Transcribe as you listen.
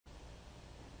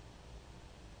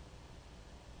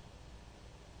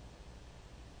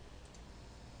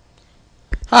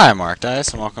Hi, I'm Mark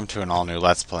Dice, and welcome to an all-new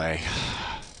Let's Play.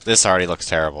 This already looks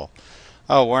terrible.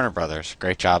 Oh, Warner Brothers.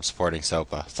 Great job supporting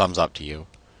SOPA. Thumbs up to you.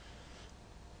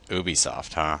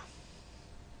 Ubisoft, huh?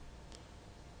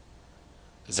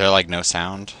 Is there, like, no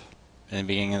sound in the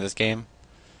beginning of this game?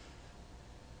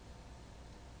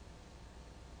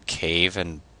 Cave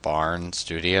and Barn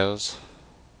Studios?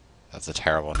 That's a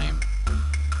terrible name.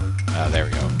 Oh, there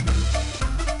we go.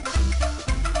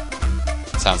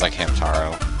 Sounds like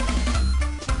Hamtaro.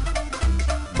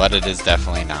 But it is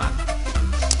definitely not.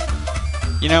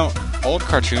 You know, old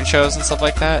cartoon shows and stuff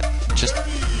like that, just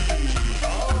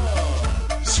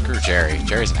screw Jerry.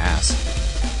 Jerry's an ass.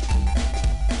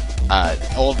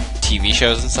 Old TV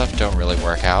shows and stuff don't really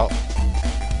work out.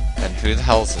 And who the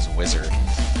hell is this wizard?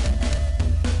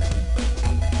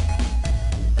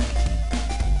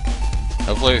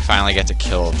 Hopefully we finally get to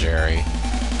kill Jerry.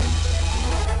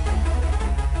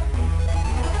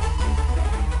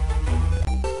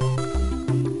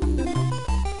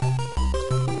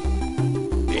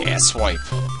 Yeah, swipe.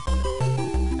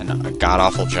 And a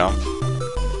god-awful jump.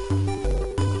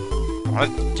 What?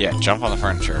 Yeah, jump on the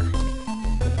furniture.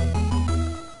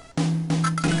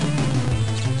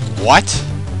 What?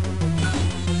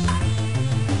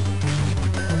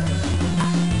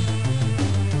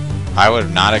 I would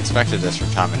have not expected this from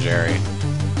Tom and Jerry.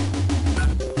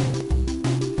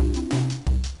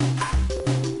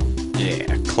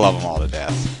 Yeah, club them all to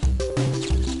death.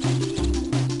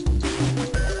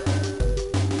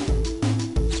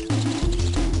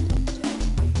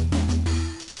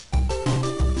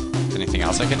 Anything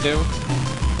else I can do?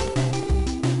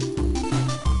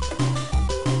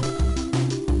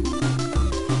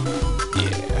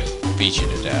 Yeah, beat you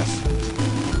to death.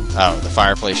 Oh, the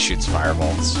fireplace shoots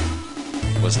firebolts.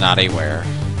 Was not aware.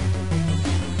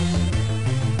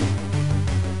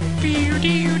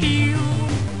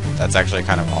 That's actually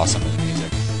kind of awesome as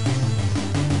music.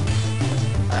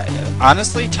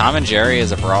 Honestly, Tom and Jerry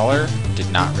as a brawler, did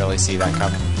not really see that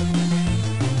coming.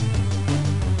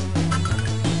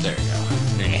 There you go.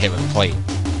 You're gonna hit with a plate.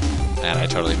 And I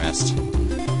totally missed.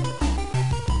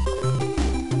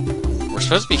 We're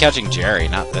supposed to be catching Jerry,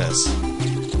 not this.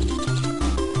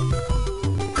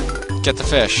 Get the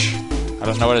fish. I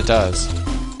don't know what it does.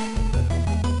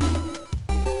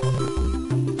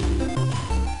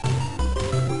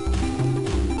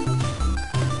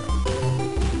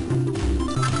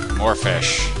 More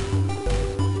fish.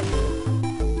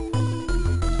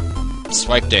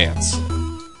 Swipe dance.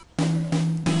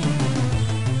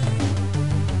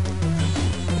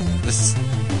 This...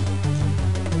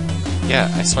 Yeah,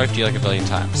 I swiped you like a billion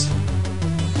times.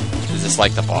 Is this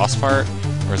like the boss part?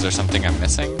 Or is there something I'm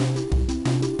missing?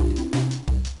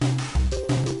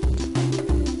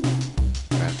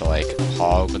 Like,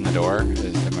 paw open the door?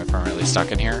 Am I permanently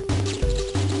stuck in here?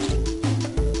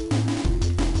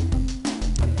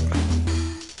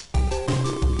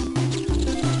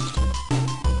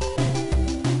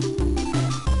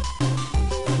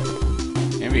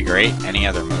 It'd be great. Any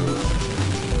other move.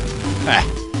 Ah.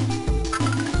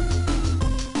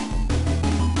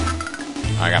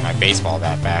 Oh, I got my baseball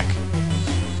bat back.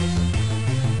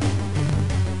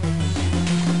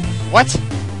 What?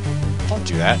 Don't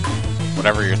do that.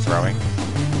 Whatever you're throwing.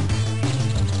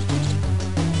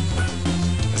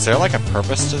 Is there like a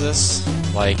purpose to this?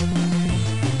 Like,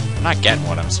 I'm not getting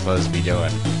what I'm supposed to be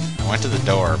doing. I went to the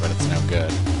door, but it's no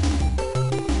good.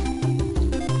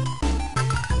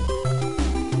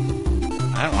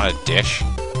 I don't want a dish.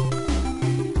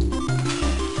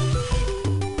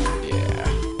 Yeah.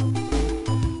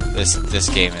 This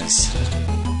game is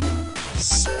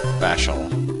special.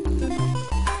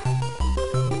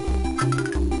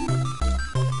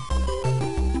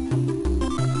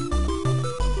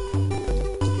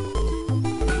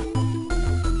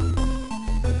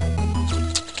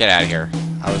 Get out of here.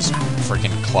 I was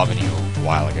freaking clubbing you a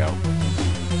while ago.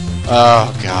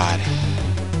 Oh, God.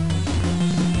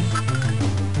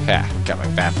 Yeah, got my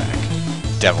bat back.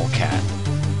 Devil cat.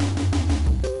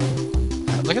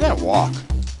 Look at that walk.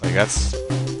 Like, that's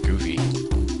goofy.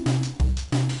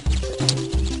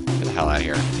 Get the hell out of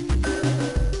here.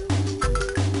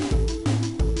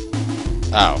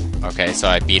 Oh, okay, so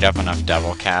I beat up enough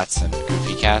devil cats and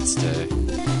goofy cats to...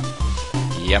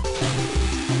 Yep.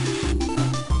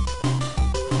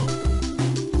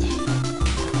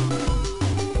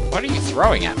 What are you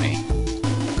throwing at me?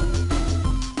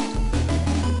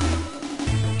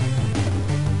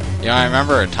 You know, I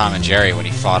remember Tom and Jerry when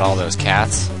he fought all those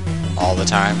cats all the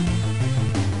time.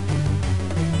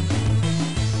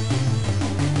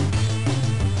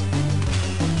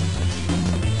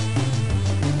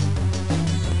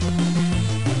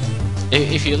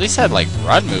 If you at least had, like,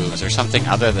 run moves or something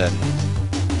other than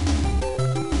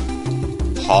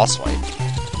Paul Swipe.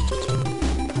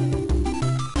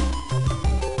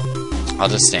 I'll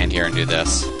just stand here and do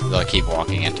this. They'll keep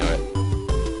walking into it.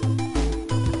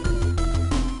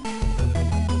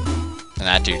 And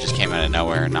that dude just came out of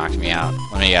nowhere and knocked me out.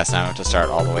 Let me guess, now I have to start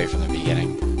all the way from the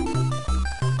beginning.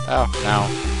 Oh, no.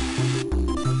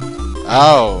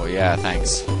 Oh, yeah,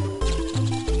 thanks.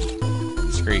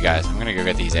 Screw you guys. I'm gonna go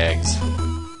get these eggs.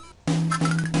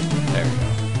 There we go.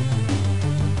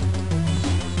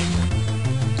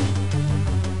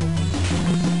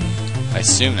 I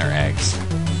assume they're eggs.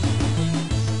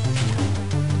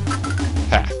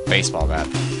 Ha, baseball bat.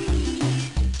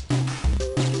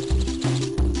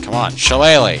 Come on,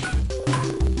 Shillelagh!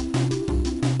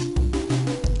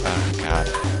 Oh, God.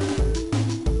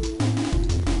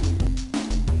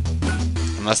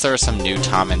 Unless there was some new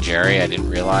Tom and Jerry I didn't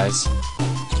realize.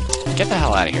 Get the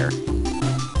hell out of here.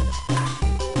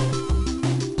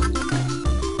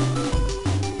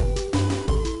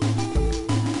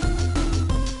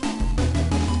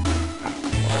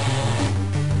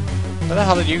 Where the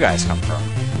hell did you guys come from?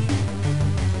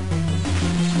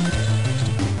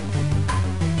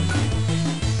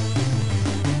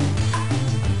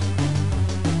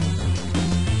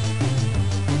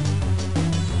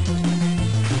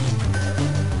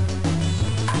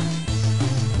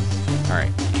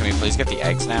 Alright, can we please get the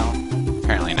eggs now?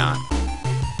 Apparently not.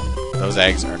 Those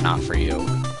eggs are not for you.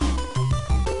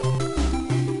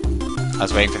 I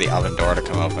was waiting for the oven door to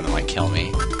come open and, like, kill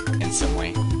me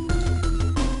instantly.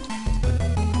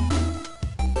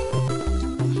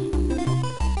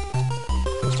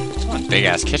 One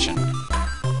big-ass kitchen. I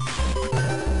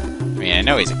mean, I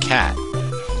know he's a cat,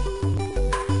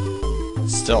 but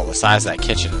still, the size of that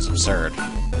kitchen is absurd.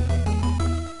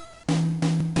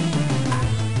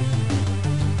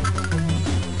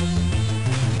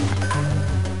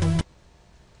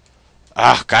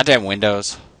 Ah, goddamn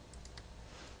Windows.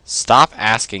 Stop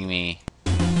asking me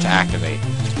to activate.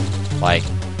 Like,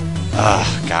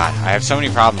 ugh, God, I have so many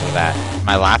problems with that.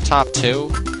 My laptop, too,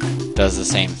 does the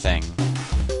same thing.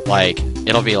 Like,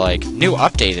 it'll be like, new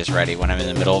update is ready when I'm in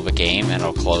the middle of a game, and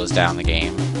it'll close down the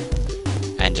game.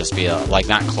 And just be, like,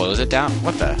 not close it down?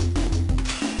 What the?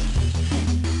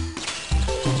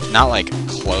 Not, like,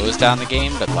 close down the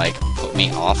game, but, like, put me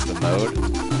off the mode.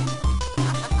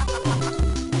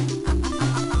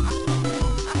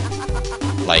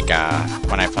 Like,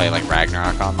 when I play, like,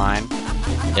 Ragnarok Online,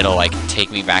 it'll, like,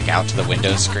 take me back out to the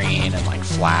Windows screen and, like,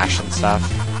 flash and stuff.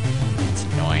 It's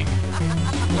annoying.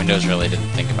 Windows really didn't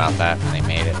think about that when they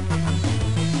made it.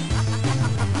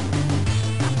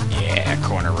 Yeah,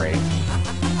 corner rape.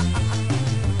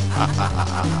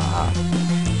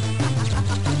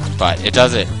 But it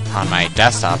does it on my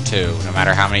desktop, too. No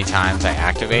matter how many times I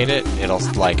activate it, it'll,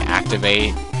 like,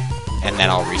 activate, and then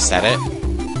I'll reset it.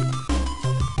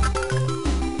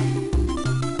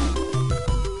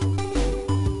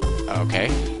 Okay.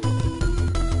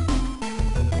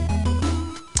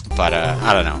 But,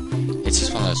 I don't know. It's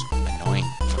just one of those annoying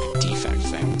fucking defect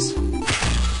things.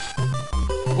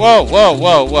 Whoa, whoa,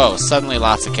 whoa, whoa! Suddenly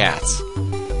lots of cats.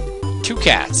 2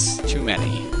 cats. Too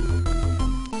many.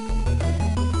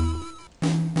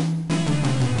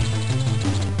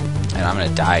 And I'm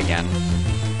gonna die again.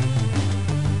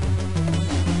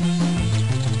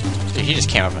 Dude, he just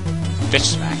came up and bitch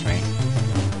smacked me.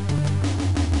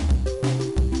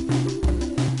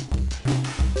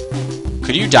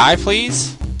 Could you die,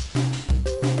 please?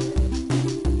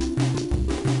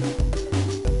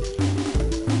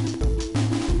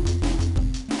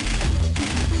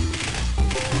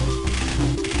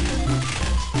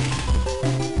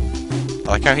 I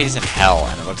like how he's in hell,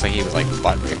 and it looks like he was, like,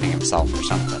 butt-raping himself or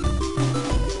something.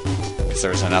 Because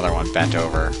there was another one bent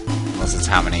over. Unless it's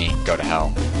how many go to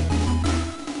hell.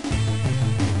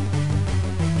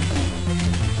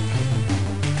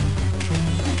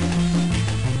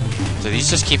 Do these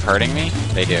just keep hurting me?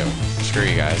 They do. Screw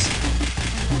you guys.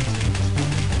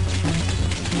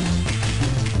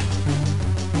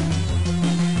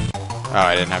 Oh,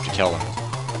 I didn't have to kill them.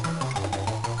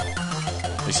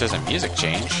 At least there's a music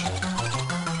change.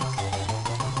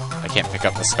 I can't pick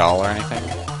up the skull or anything.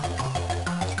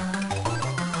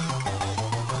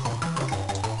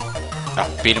 Oh,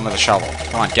 beat him with a shovel.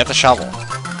 Come on, get the shovel.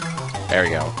 There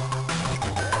we go.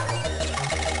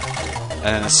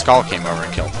 And then the skull came over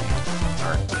and killed me.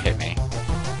 Or hit me.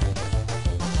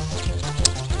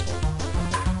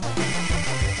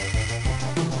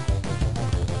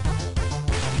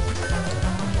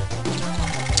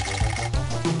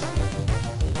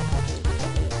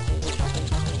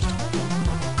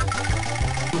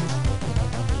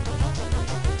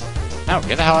 No,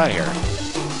 get the hell out of here.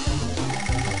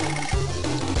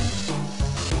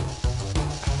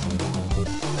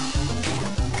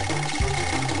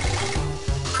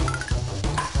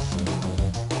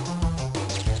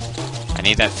 I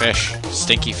need that fish.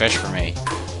 Stinky fish for me.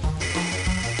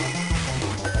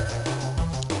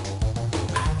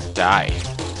 Die.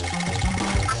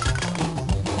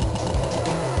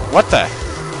 What the?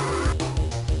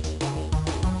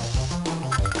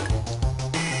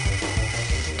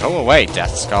 Go away,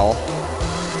 Death Skull.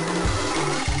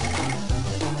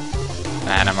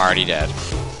 And I'm already dead.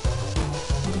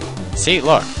 See,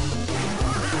 look.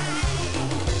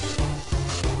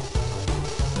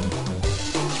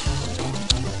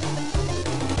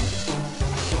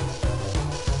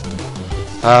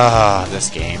 Ah,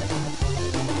 this game.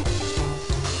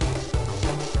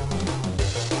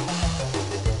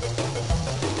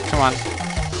 Come on.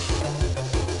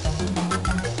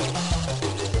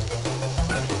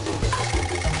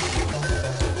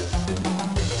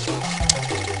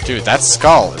 Dude, that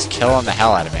skull is killing the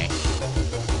hell out of me.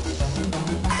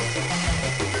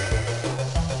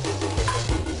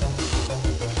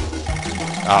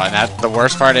 Oh, and the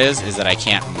worst part is that I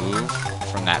can't move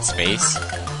from that space.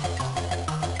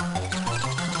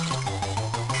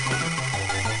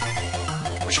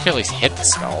 Wish I could at least hit the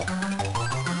skull.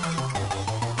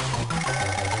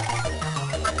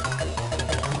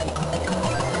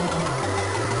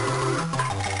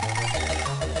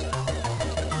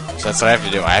 So that's what I have to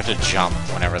do. I have to jump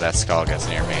whenever that skull gets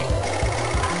near me.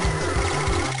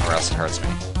 Or else it hurts me.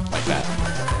 Like that.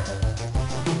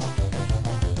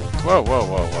 Whoa, whoa,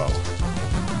 whoa, whoa.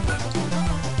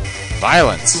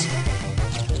 Violence!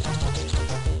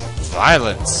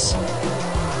 Violence!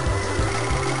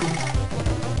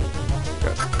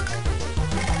 Good.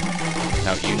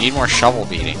 No, you need more shovel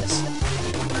beatings.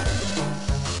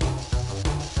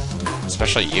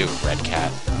 Especially you, Red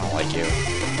Cat. I don't like you.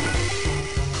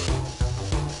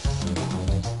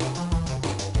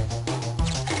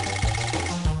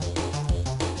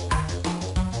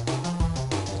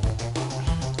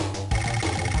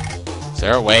 Is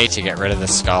there a way to get rid of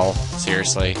this skull?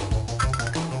 Seriously?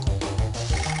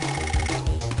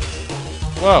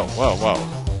 Whoa, whoa, whoa.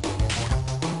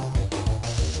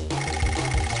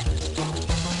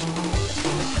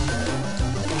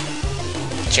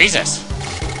 Jesus!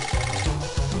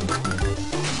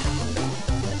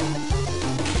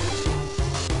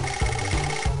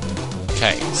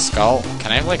 Okay, skull.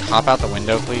 Can I, like, hop out the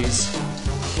window, please?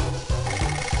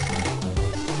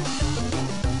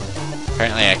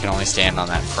 Apparently I can only stand on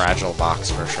that fragile box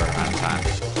for a short amount of time.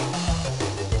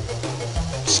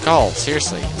 Skull,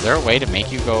 seriously, is there a way to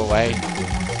make you go away?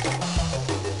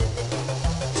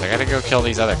 So I gotta go kill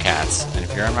these other cats, and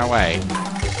if you're in my way...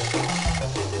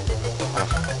 Ugh.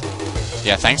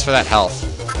 Yeah, thanks for that health.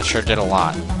 It sure did a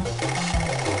lot.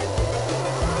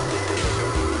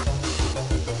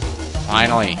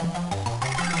 Finally!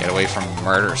 Get away from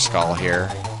Murder Skull here.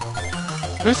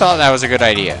 Who thought that was a good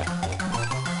idea?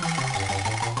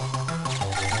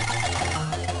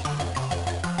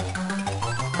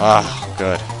 Oh,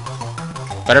 good.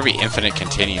 Better be infinite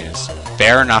continues.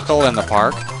 Bare knuckle in the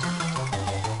park?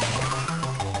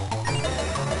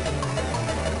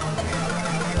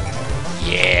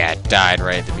 Yeah, died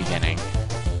right at the beginning.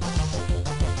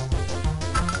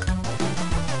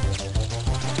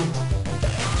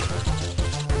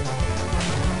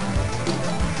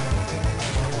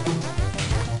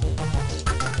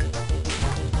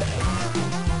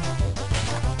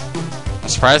 I'm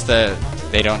surprised that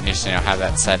they don't just, have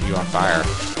that set you on fire.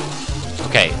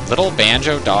 Okay, little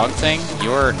banjo dog thing,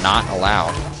 you're not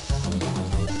allowed.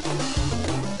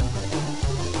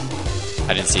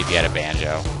 I didn't see if he had a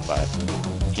banjo, but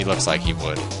he looks like he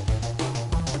would.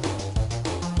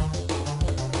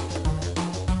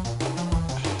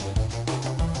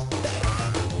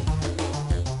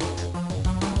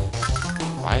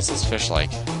 Why is this fish,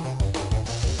 like,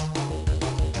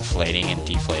 inflating and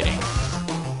deflating?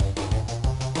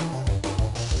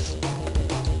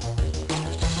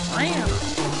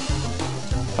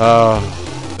 Oh,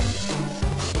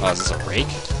 is this a rake?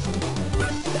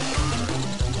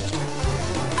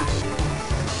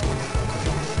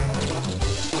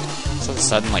 It's all of a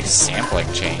sudden, like,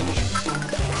 sampling change.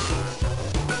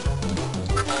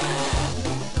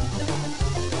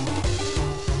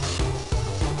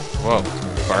 Whoa,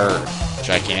 bird.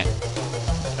 Gigantic.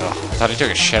 Ugh, I thought he took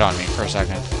a shit on me for a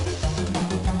second.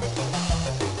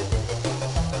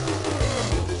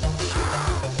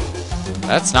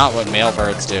 That's not what male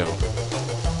birds do. You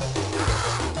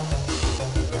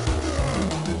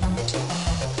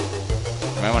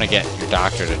might want to get your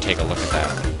doctor to take a look at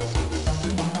that.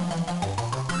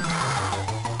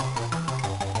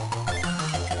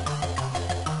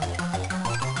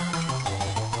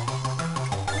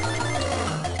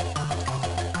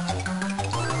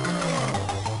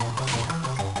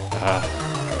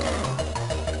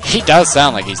 He does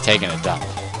sound like he's taking a dump.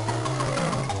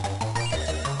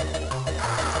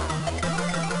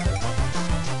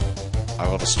 I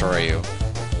will destroy you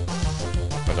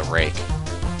with a rake.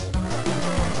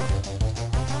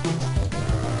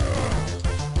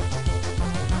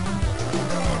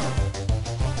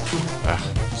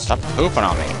 Ugh, stop pooping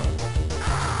on me.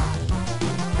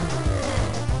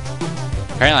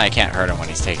 Apparently I can't hurt him when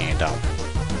he's taking a dump.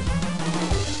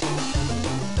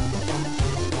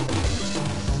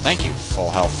 Thank you, full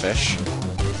health fish.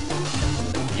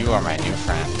 You are my new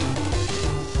friend.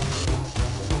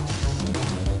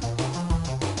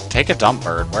 Take a dump,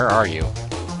 bird. Where are you?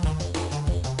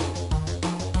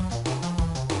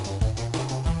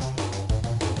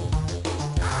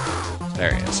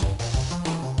 There he is.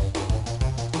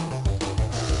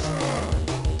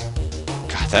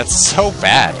 God, that's so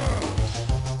bad.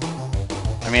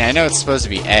 I mean, I know it's supposed to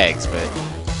be eggs, but...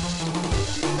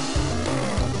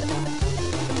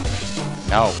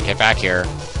 No, get back here.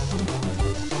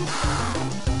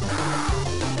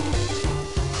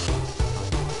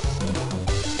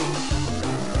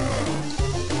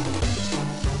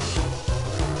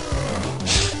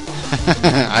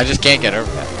 I just can't get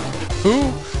over that.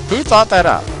 Who thought that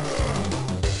up?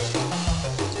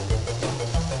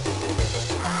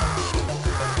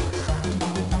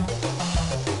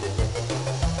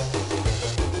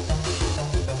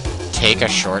 Take a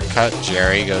shortcut.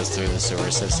 Jerry goes through the sewer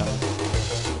system.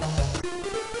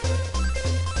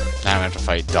 Now I have to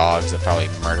fight dogs that probably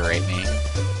murderate me.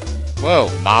 Whoa,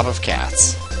 mob of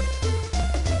cats.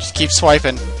 Just keep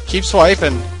swiping. Keep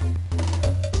swiping.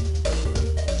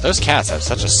 Those cats have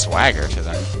such a swagger to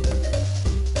them.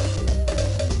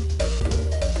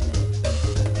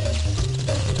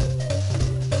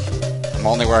 I'm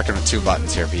only working with 2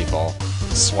 buttons here, people.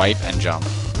 Swipe and jump.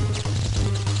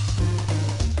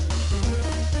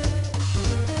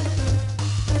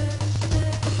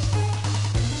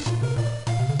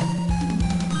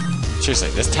 Seriously,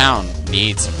 this town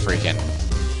needs some freaking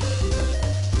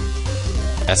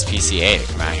SPCA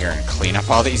to come out here and clean up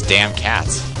all these damn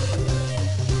cats.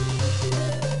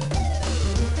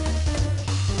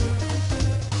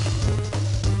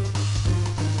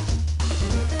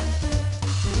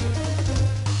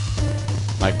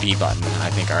 My B button, I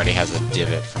think, already has a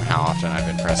divot from how often I've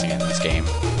been pressing it in this game.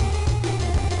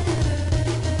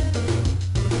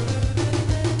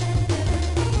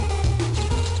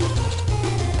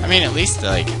 I mean, at least,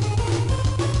 like,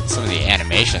 some of the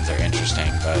animations are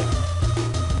interesting, but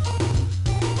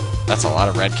that's a lot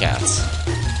of red cats.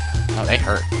 Oh, they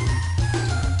hurt.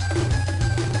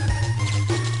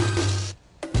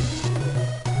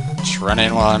 Just run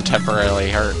in while I'm temporarily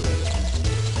hurt.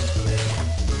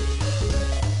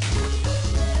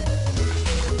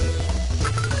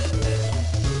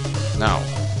 No.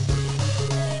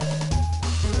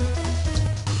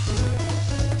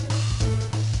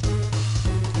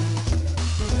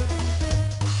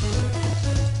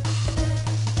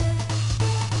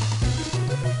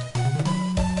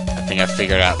 I think I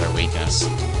figured out their weakness.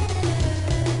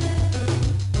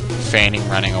 Feigning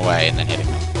running away and then hitting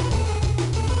them.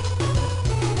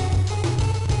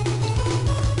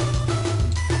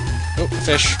 Oh,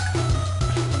 fish.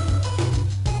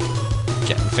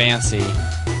 Getting fancy.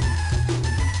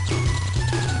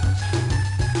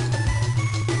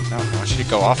 No, I want you to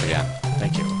go off again.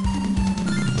 Thank you.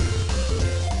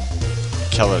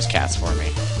 Kill those cats for me.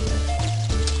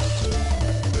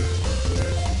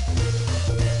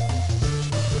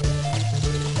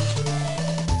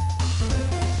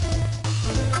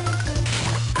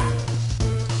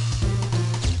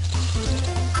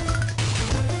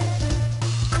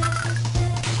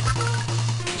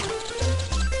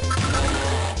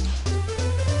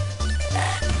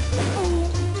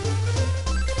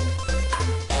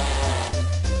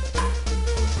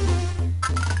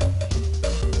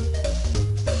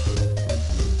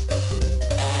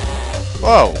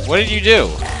 Whoa, what did you do?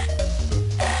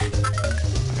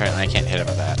 Apparently I can't hit him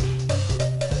with that.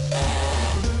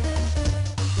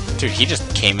 Dude, he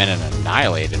just came in and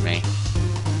annihilated me.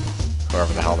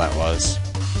 Whoever the hell that was.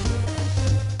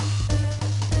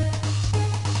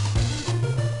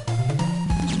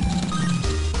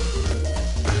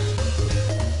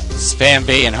 Spam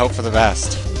B and hope for the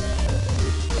best.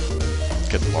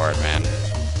 Good lord, man.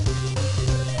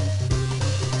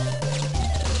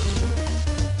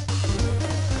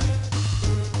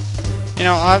 You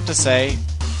know, I'll have to say,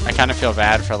 I kind of feel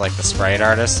bad for, like, the sprite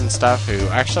artists and stuff, who,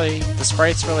 actually, the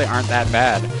sprites really aren't that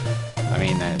bad. I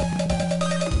mean,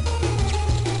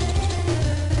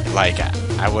 like,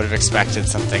 I would have expected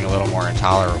something a little more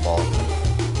intolerable.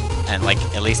 And, like,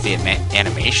 at least the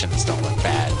animations don't look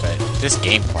bad, but this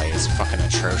gameplay is fucking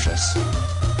atrocious.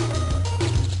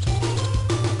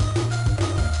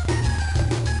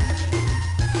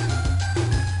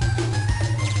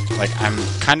 Like, I'm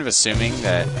kind of assuming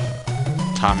that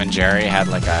Tom and Jerry had,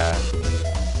 like,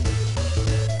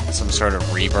 some sort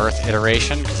of rebirth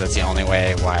iteration, because that's the only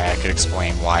way why I could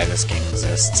explain why this game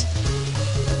exists.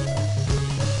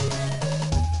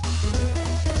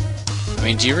 I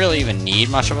mean, do you really even need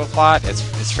much of a plot? It's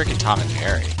freaking Tom and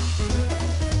Jerry.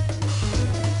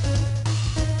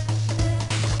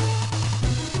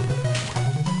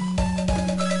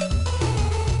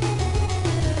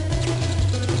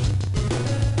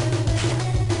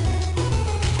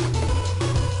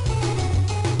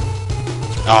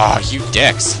 Oh, you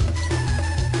dicks.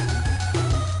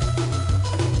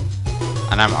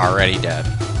 And I'm already dead.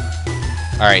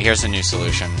 Alright, here's a new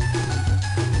solution.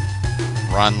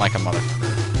 Run like a motherfucker.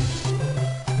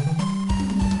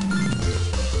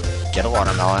 Get a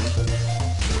watermelon.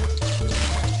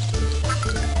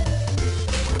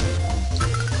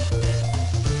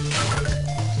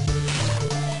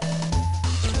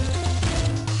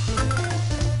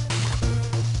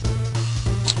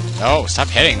 No, stop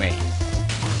hitting me.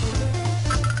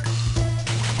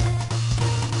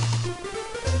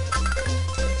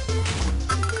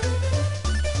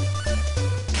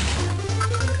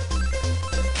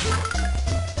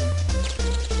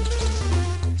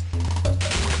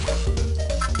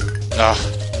 Ugh.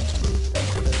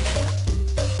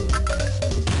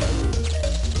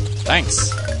 Thanks.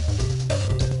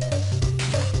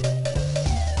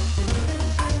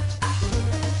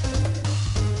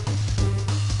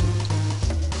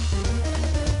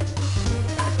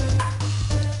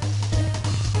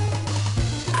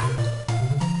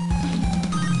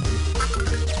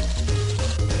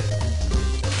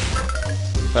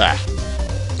 Ah.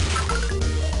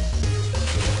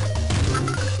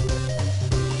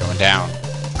 Going down.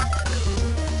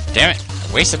 Damn it!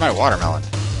 I wasted my watermelon.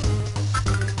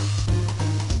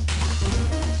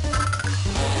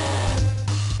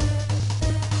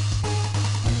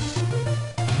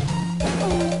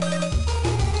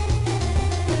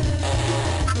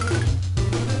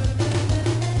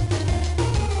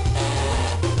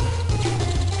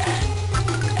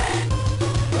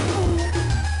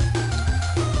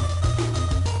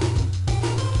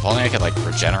 If only I could, like,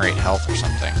 regenerate health or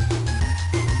something.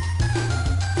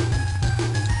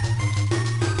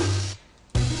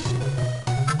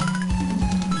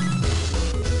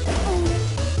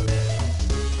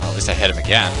 Well, at least I hit him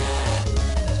again.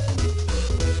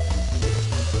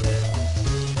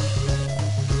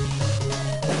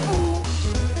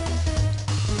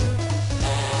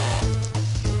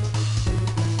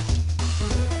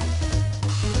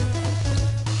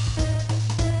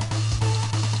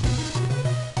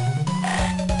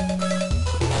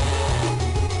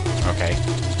 Okay.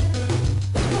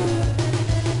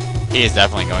 He is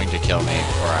definitely going to kill me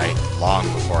long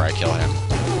before I kill him.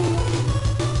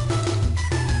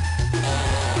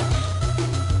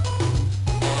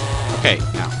 Okay,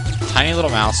 now, tiny little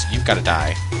mouse, you've got to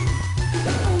die.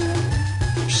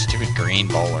 You stupid green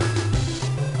bowler.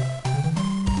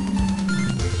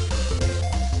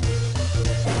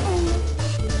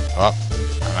 Oh,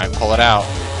 I might pull it out.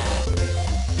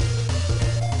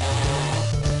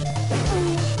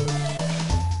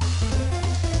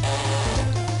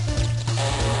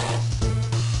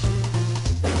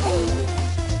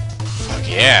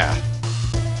 Yeah.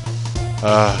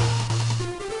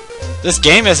 This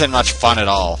game isn't much fun at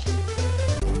all.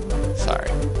 Sorry.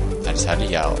 I just had to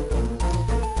yell.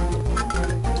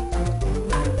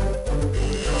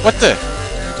 What the?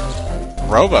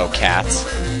 Robo-cats?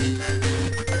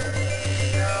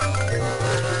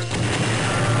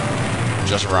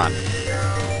 Just run.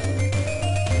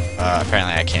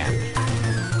 Apparently I can't.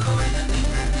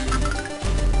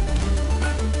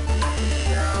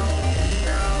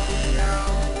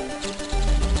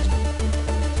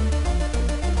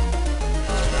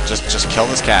 Just kill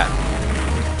this cat.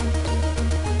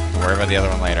 Worry about the other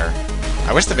one later.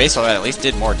 I wish the baseball bat at least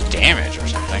did more damage or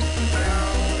something.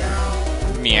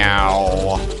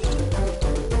 Meow.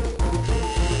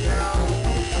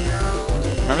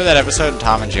 Remember that episode in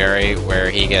Tom and Jerry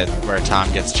where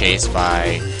Tom gets chased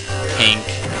by pink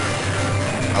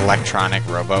electronic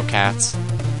RoboCats?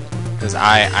 Because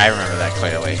I remember that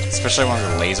clearly, especially one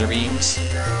with the laser beams.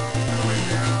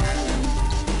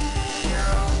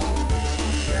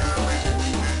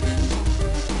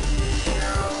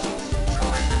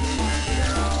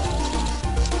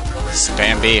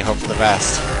 Spam B, hope for the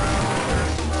best.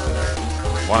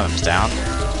 One of them's down.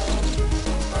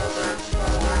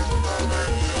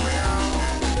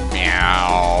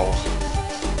 Ow.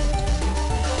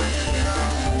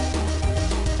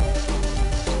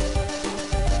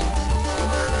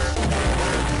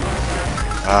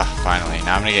 Finally.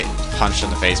 Now I'm gonna get punched in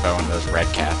the face by one of those red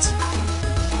cats.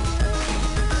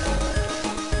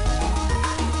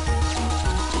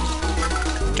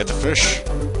 Get the fish.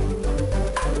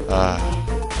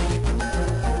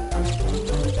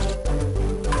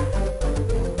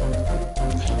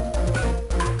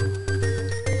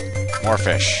 More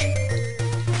fish.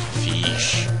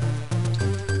 Fish.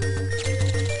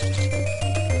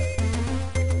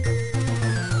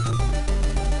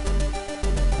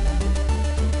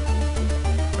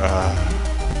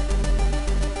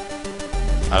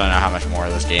 I don't know how much more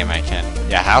of this game I can...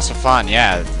 Yeah, House of Fun,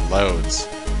 yeah, loads.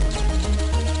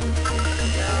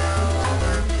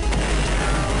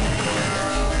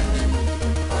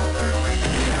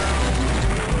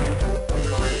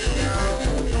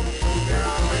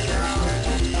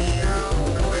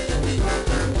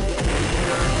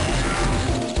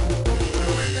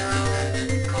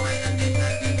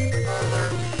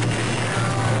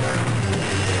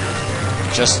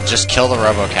 Just kill the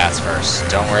RoboCats first.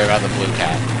 Don't worry about the blue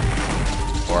cat.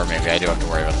 Or maybe I do have to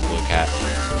worry about the blue cat.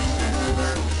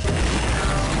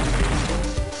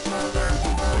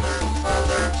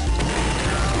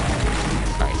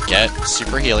 Alright, get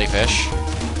Super Healy Fish.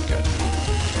 Good.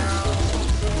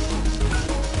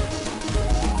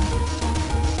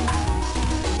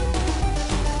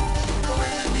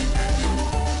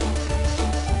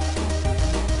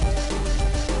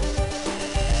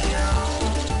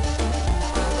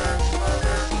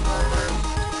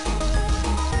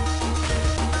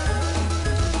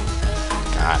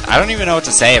 I don't even know what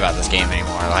to say about this game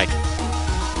anymore. Like,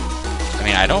 I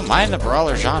mean, I don't mind the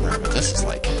brawler genre, but this is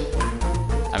like...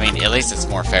 I mean, at least it's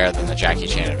more fair than the Jackie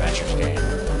Chan Adventures game.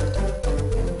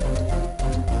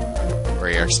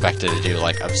 Where you're expected to do,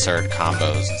 like, absurd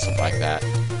combos and stuff like that.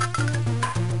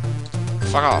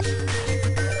 Fuck off.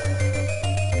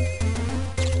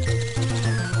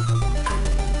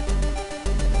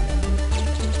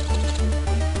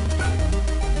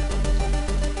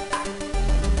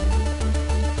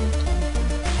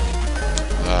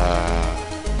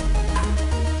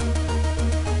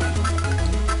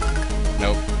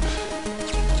 Nope.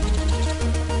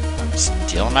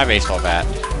 Stealing my baseball bat.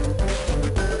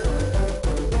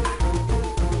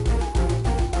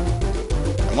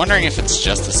 I'm wondering if it's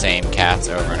just the same cats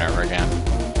over and over again.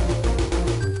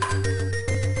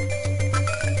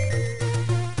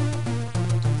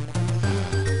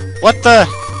 What the?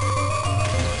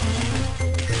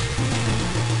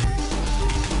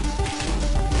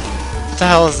 What the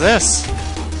hell is this?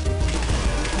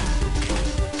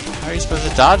 How are you supposed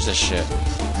to dodge this shit?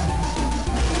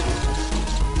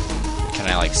 Can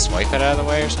I, like, swipe it out of the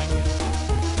way or something?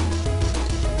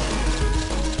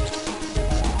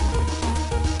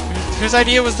 Whose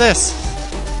idea was this?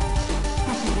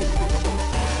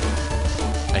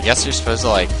 I guess you're supposed to,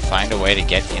 like, find a way to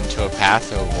get into a path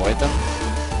to avoid them?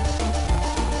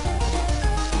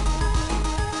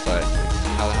 But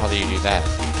how the hell do you do that?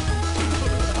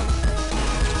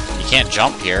 You can't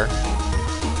jump here.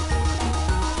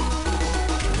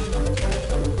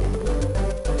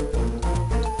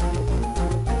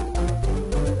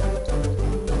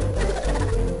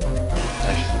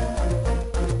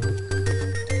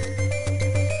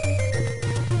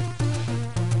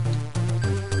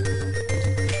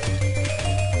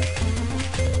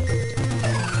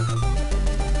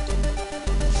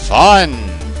 Fun!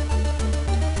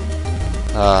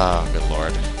 Oh, good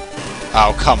lord.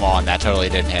 Oh, come on, that totally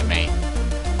didn't hit me.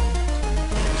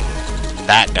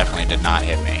 That definitely did not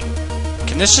hit me.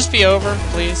 Can this just be over,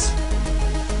 please?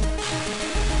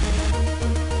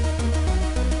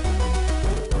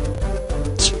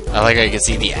 I like how you can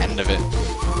see the end of it.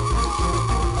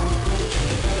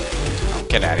 Oh,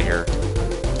 get out of here.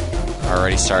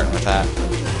 Already starting with that.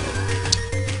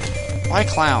 Why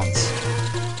clowns?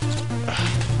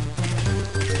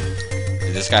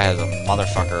 Dude, this guy has a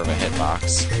motherfucker of a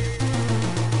hitbox.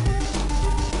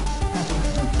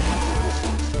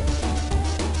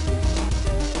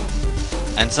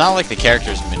 And it's not like the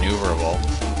character's maneuverable.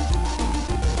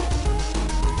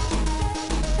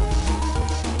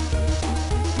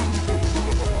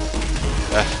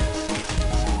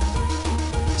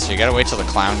 So you gotta wait till the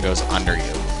clown goes under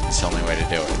you. It's the only way to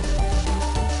do it.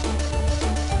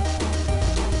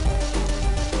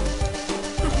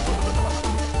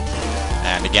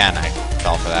 And again, I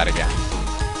fell for that again.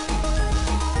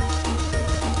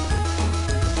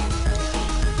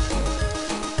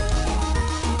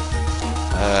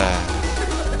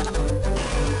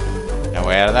 No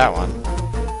way out of that one.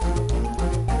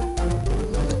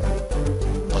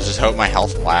 hope my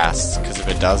health lasts, because if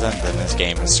it doesn't, then this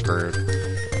game is screwed.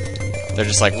 They're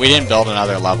just like, we didn't build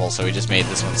another level, so we just made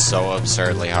this one so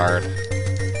absurdly hard.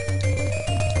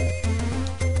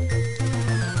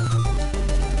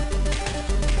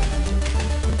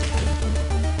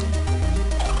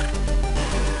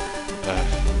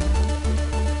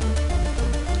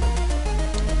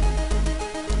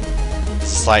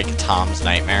 It's like Tom's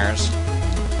Nightmares.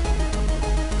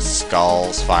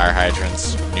 Skulls, fire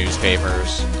hydrants,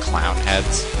 newspapers, clown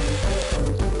heads.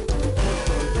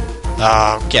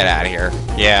 Oh, get out of here.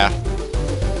 Yeah.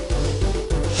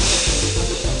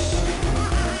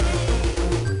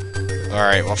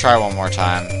 Alright, we'll try one more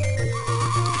time.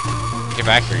 Get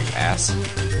back here, you ass.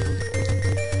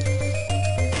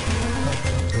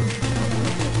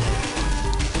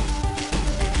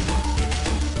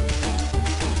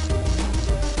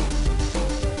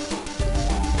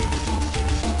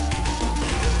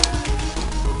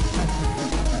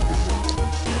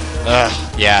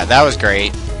 Ugh, yeah, that was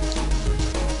great.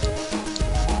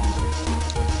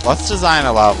 Let's design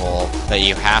a level that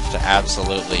you have to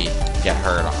absolutely get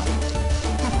hurt on.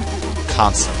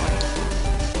 Constantly.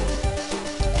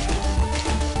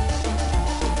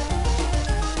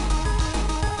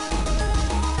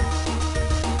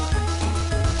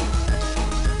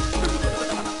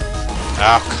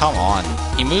 Oh, come on.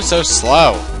 He moves so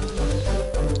slow.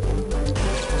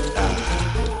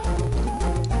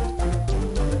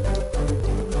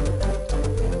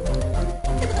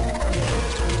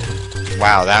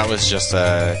 Wow, that was just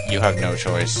you have no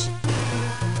choice.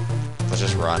 Let's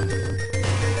just run.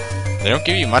 They don't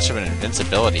give you much of an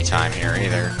invincibility time here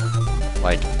either.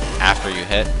 Like, after you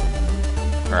hit.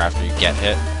 Or after you get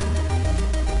hit.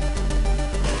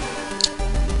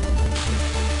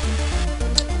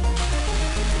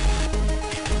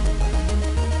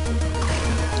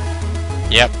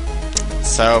 Yep.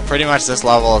 So, pretty much this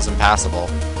level is impassable.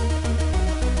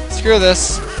 Screw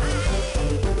this.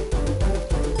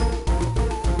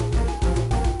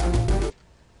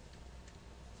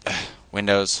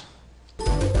 Windows.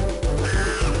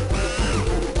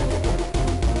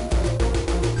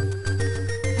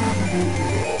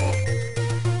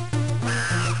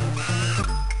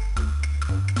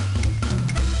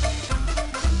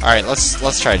 Alright,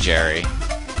 let's try Jerry.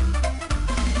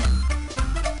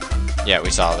 Yeah,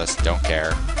 we saw this. Don't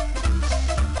care.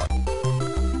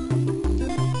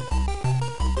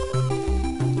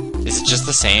 Is it just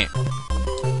the same?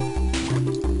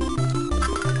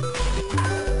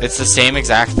 It's the same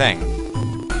exact thing.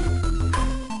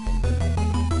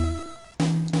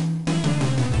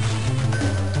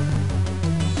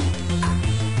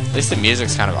 At least the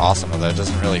music's kind of awesome, although it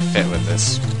doesn't really fit with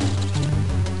this.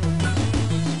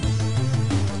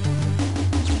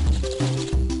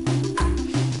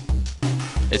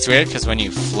 It's weird because when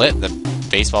you flip, the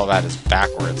baseball bat is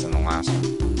backwards in the last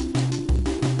one.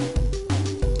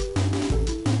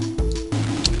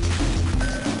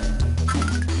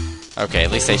 Okay,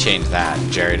 at least they changed that.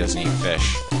 Jerry doesn't eat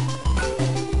fish.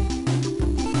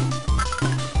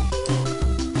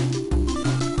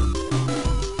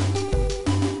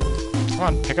 Come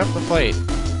on, pick up the plate.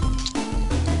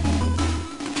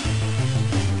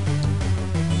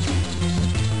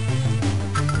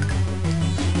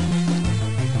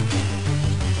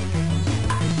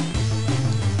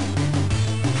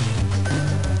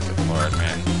 Good lord,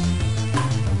 man.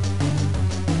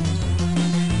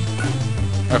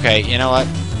 Okay, you know what?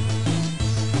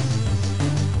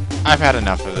 I've had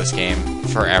enough of this game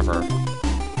forever.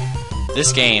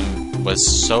 This game was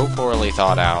so poorly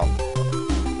thought out.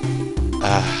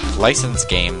 Licensed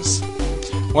games.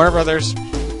 Warner Brothers,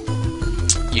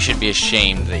 you should be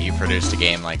ashamed that you produced a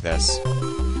game like this.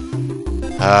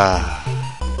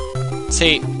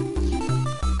 See,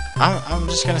 I'm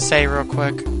just gonna say real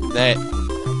quick that,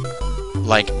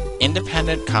 like,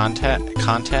 independent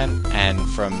content and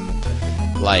from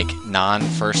like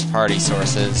non-first party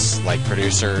sources like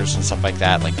producers and stuff like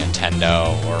that, like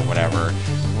Nintendo or whatever,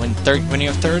 when you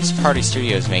have third party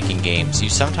studios making games, you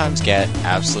sometimes get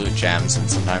absolute gems and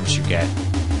sometimes you get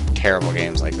terrible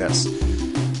games like this.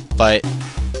 But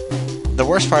the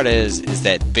worst part is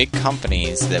that big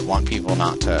companies that want people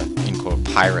not to, in quote,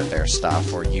 pirate their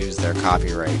stuff or use their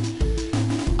copyright,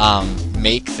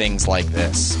 make things like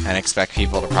this and expect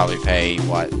people to probably pay,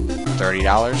 what,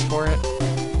 $30 for it?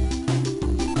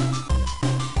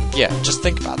 Yeah, just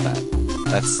think about that.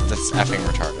 That's effing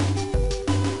retarded.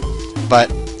 But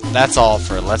that's all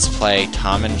for Let's Play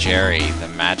Tom and Jerry, The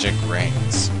Magic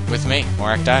Rings. With me,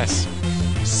 Morak Dice.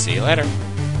 See you later.